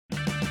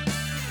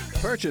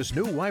Purchase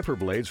new wiper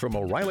blades from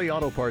O'Reilly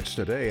Auto Parts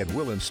today and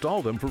we'll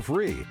install them for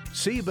free.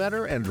 See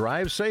better and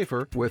drive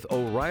safer with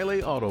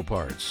O'Reilly Auto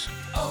Parts.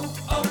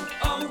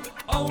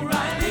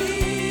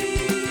 O'Reilly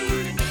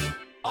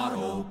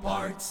Auto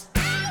Parts.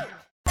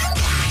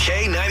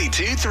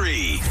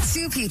 K92-3.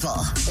 Two people,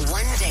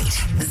 one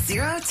date,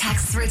 zero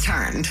texts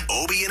returned.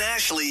 Obie and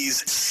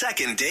Ashley's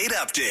second date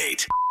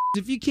update.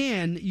 If you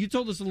can, you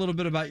told us a little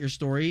bit about your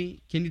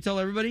story. Can you tell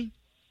everybody?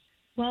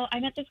 Well,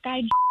 I met this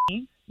guy.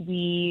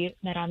 We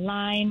met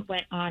online,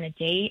 went on a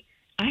date.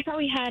 I thought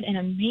we had an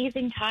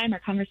amazing time. Our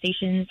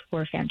conversations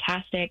were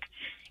fantastic.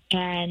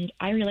 And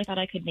I really thought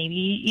I could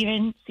maybe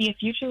even see a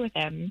future with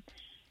him.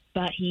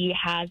 But he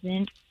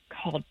hasn't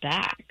called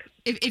back.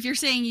 If you're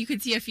saying you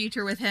could see a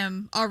future with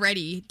him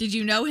already, did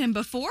you know him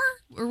before?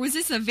 Or was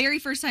this the very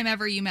first time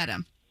ever you met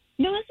him?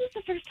 No, this is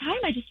the first time.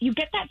 You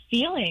get that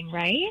feeling,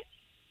 right?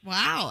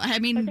 Wow. I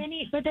mean,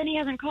 but then he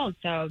hasn't called.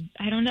 So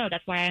I don't know.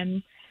 That's why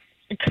I'm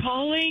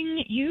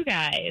calling you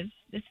guys.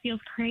 This feels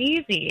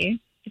crazy.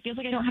 It feels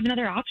like I don't have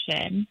another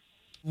option.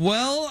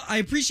 Well, I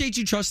appreciate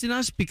you trusting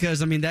us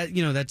because, I mean,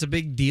 that's a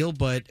big deal,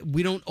 but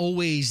we don't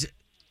always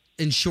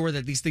ensure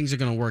that these things are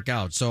going to work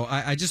out. So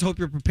I just hope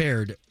you're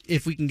prepared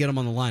if we can get them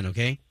on the line,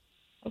 okay?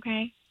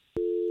 Okay.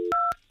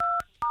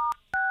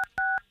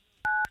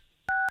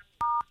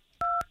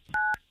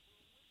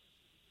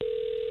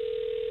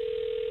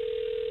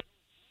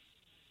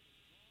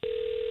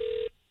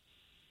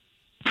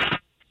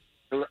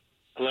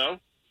 Hello?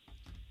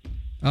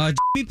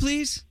 Jimmy,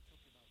 please?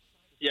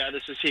 Yeah,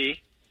 this is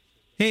he.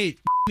 Hey,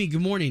 Jimmy,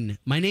 good morning.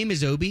 My name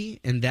is Obie,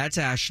 and that's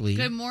Ashley.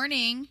 good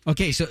morning.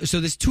 Okay, so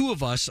there's two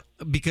of us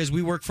because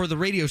we work for the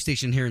radio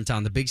station here in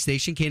town, the big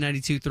station,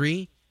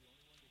 K92.3.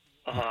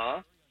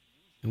 Uh-huh.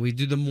 And we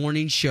do the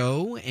morning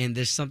show, and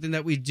there's something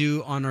that we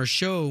do on our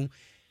show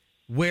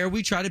where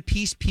we try to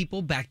piece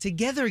people back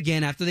together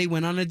again after they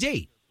went on a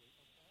date.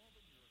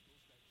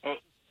 Oh,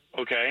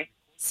 okay.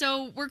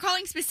 So we're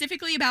calling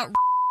specifically about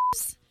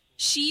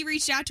She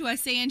reached out to us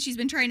saying she's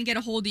been trying to get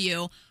a hold of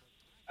you.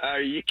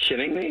 Are you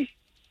kidding me?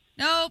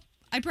 Nope.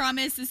 I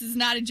promise this is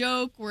not a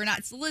joke. We're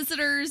not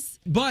solicitors.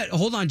 But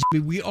hold on,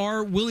 Jimmy. We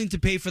are willing to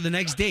pay for the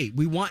next date.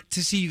 We want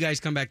to see you guys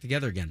come back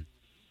together again.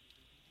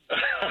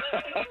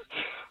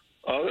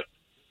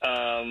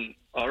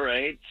 All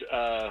right.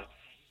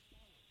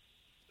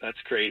 That's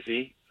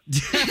crazy.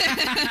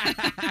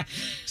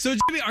 So,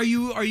 Jimmy, are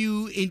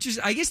you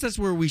interested? I guess that's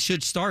where we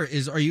should start.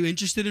 Are you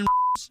interested in?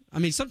 I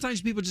mean,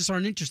 sometimes people just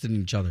aren't interested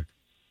in each other.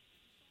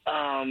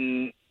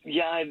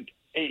 Yeah,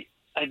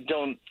 I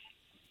don't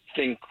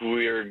think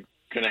we're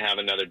gonna have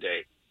another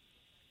date.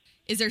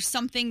 Is there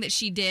something that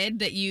she did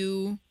that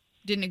you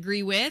didn't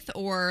agree with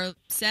or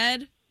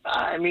said?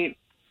 I mean,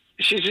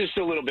 she's just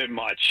a little bit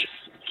much.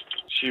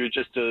 She was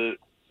just a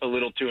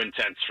little too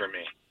intense for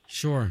me.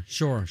 Sure.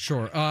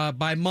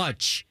 By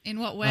much. In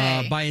what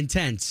way? By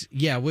intense.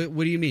 Yeah. What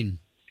do you mean?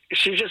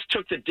 She just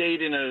took the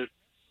date in a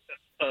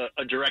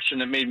direction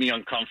that made me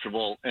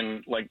uncomfortable,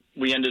 and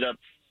we ended up.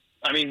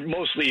 I mean,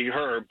 mostly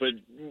her, but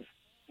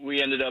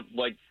we ended up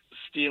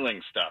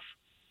stealing stuff.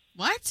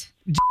 What?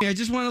 Jimmy, I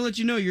just want to let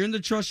you know you're in the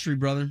trust tree,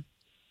 brother.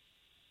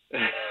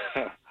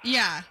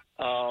 Yeah.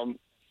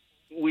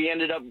 We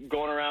ended up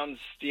going around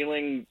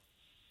stealing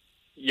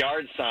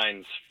yard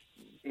signs,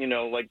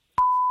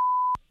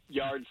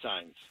 yard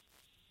signs.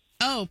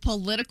 Oh,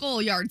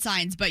 political yard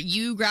signs, but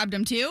you grabbed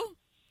them too?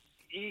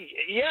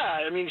 Yeah,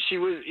 I mean,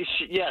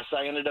 yes,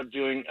 I ended up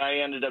doing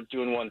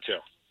one too.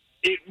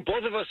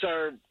 Both of us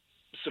are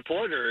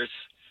supporters,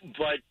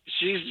 but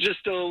she's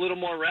just a little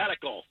more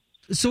radical.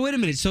 So wait a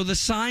minute. So the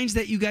signs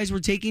that you guys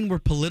were taking were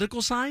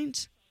political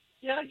signs?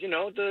 Yeah,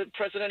 the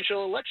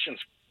presidential elections.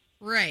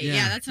 Right.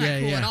 Yeah, that's not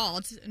cool at all.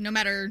 It's, no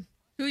matter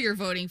who you're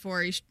voting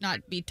for, you should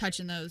not be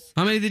touching those.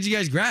 How many did you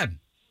guys grab?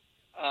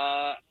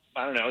 I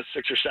don't know,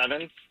 6 or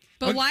 7.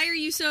 But why are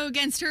you so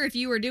against her if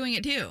you were doing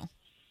it too?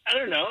 I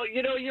don't know.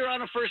 You're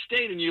on a first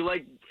date and you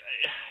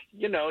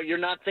you're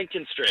not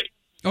thinking straight.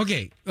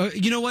 Okay.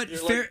 You know what?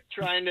 You're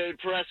trying to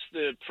impress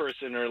the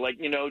person or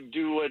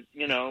do what,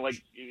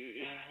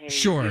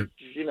 Sure.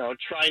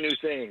 Try new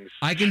things.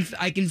 I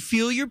can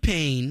feel your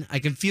pain. I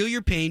can feel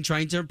your pain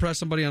trying to impress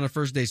somebody on a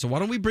first date. So why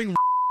don't we bring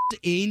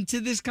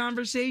into this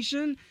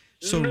conversation?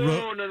 So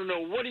No.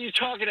 What are you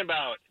talking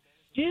about?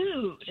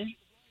 Dude.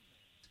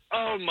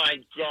 Oh, my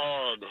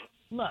God.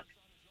 Look,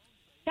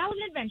 that was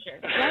an adventure,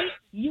 right?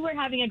 You were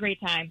having a great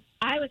time.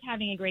 I was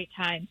having a great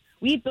time.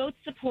 We both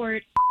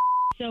support.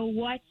 So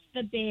what's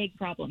the big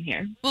problem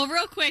here? Well,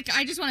 real quick,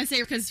 I just want to say,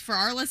 because for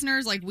our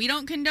listeners, we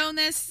don't condone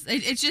this.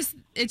 It's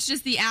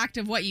just the act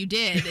of what you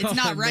did. It's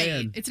not right.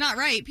 Man. It's not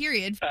right,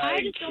 period.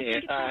 I just don't think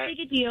it's that big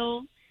a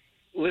deal.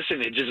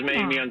 Listen, it just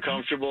made me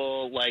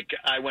uncomfortable.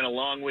 I went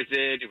along with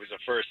it. It was a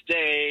first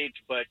date,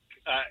 but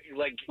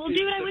well,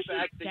 dude, I the wish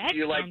fact you that said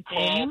you something.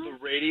 called the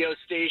radio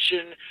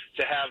station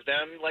to have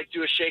them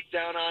do a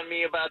shakedown on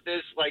me about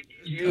this,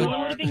 you It are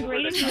would have been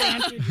great if you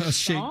answered your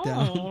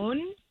Shakedown.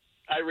 phone.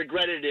 I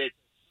regretted it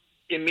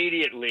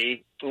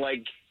immediately.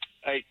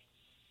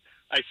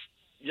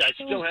 I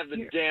still have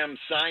the damn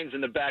signs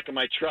in the back of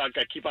my truck.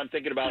 I keep on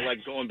thinking about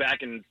like going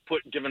back and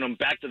giving them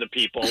back to the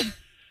people.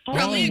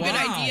 Probably a good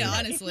wow. idea,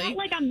 honestly. It's not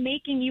like I'm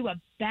making you a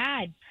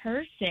bad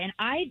person.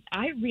 I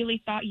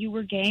really thought you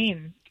were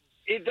game.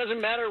 It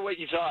doesn't matter what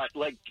you thought.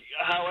 Like,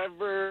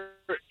 however,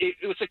 it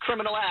was a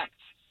criminal act.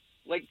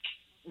 Like,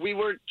 we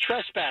were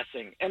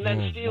trespassing and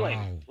then stealing.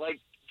 Wow. Like,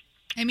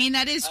 I mean,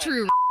 that is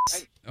true.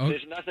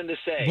 there's nothing to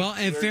say. Well,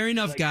 and fair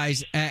enough, like,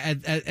 guys.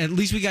 At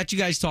least we got you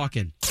guys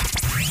talking.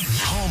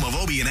 Home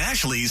of Obie and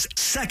Ashley's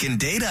second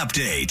date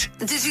update.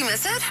 Did you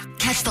miss it?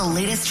 Catch the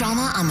latest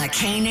drama on the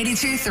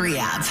K82-3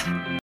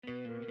 app.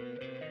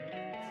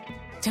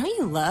 Don't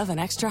you love an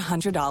extra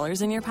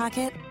 $100 in your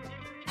pocket?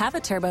 Have a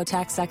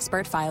TurboTax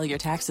expert file your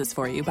taxes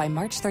for you by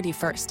March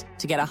 31st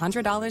to get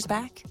 $100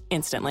 back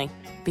instantly.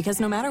 Because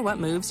no matter what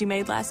moves you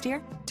made last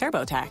year,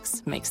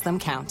 TurboTax makes them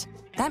count.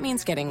 That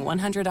means getting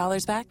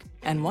 $100 back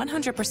and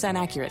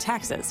 100% accurate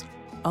taxes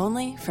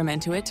only from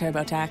Intuit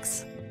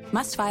TurboTax.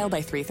 Must file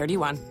by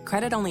 3/31.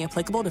 Credit only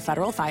applicable to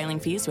federal filing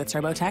fees with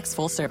TurboTax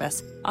full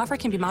service. Offer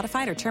can be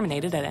modified or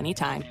terminated at any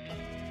time.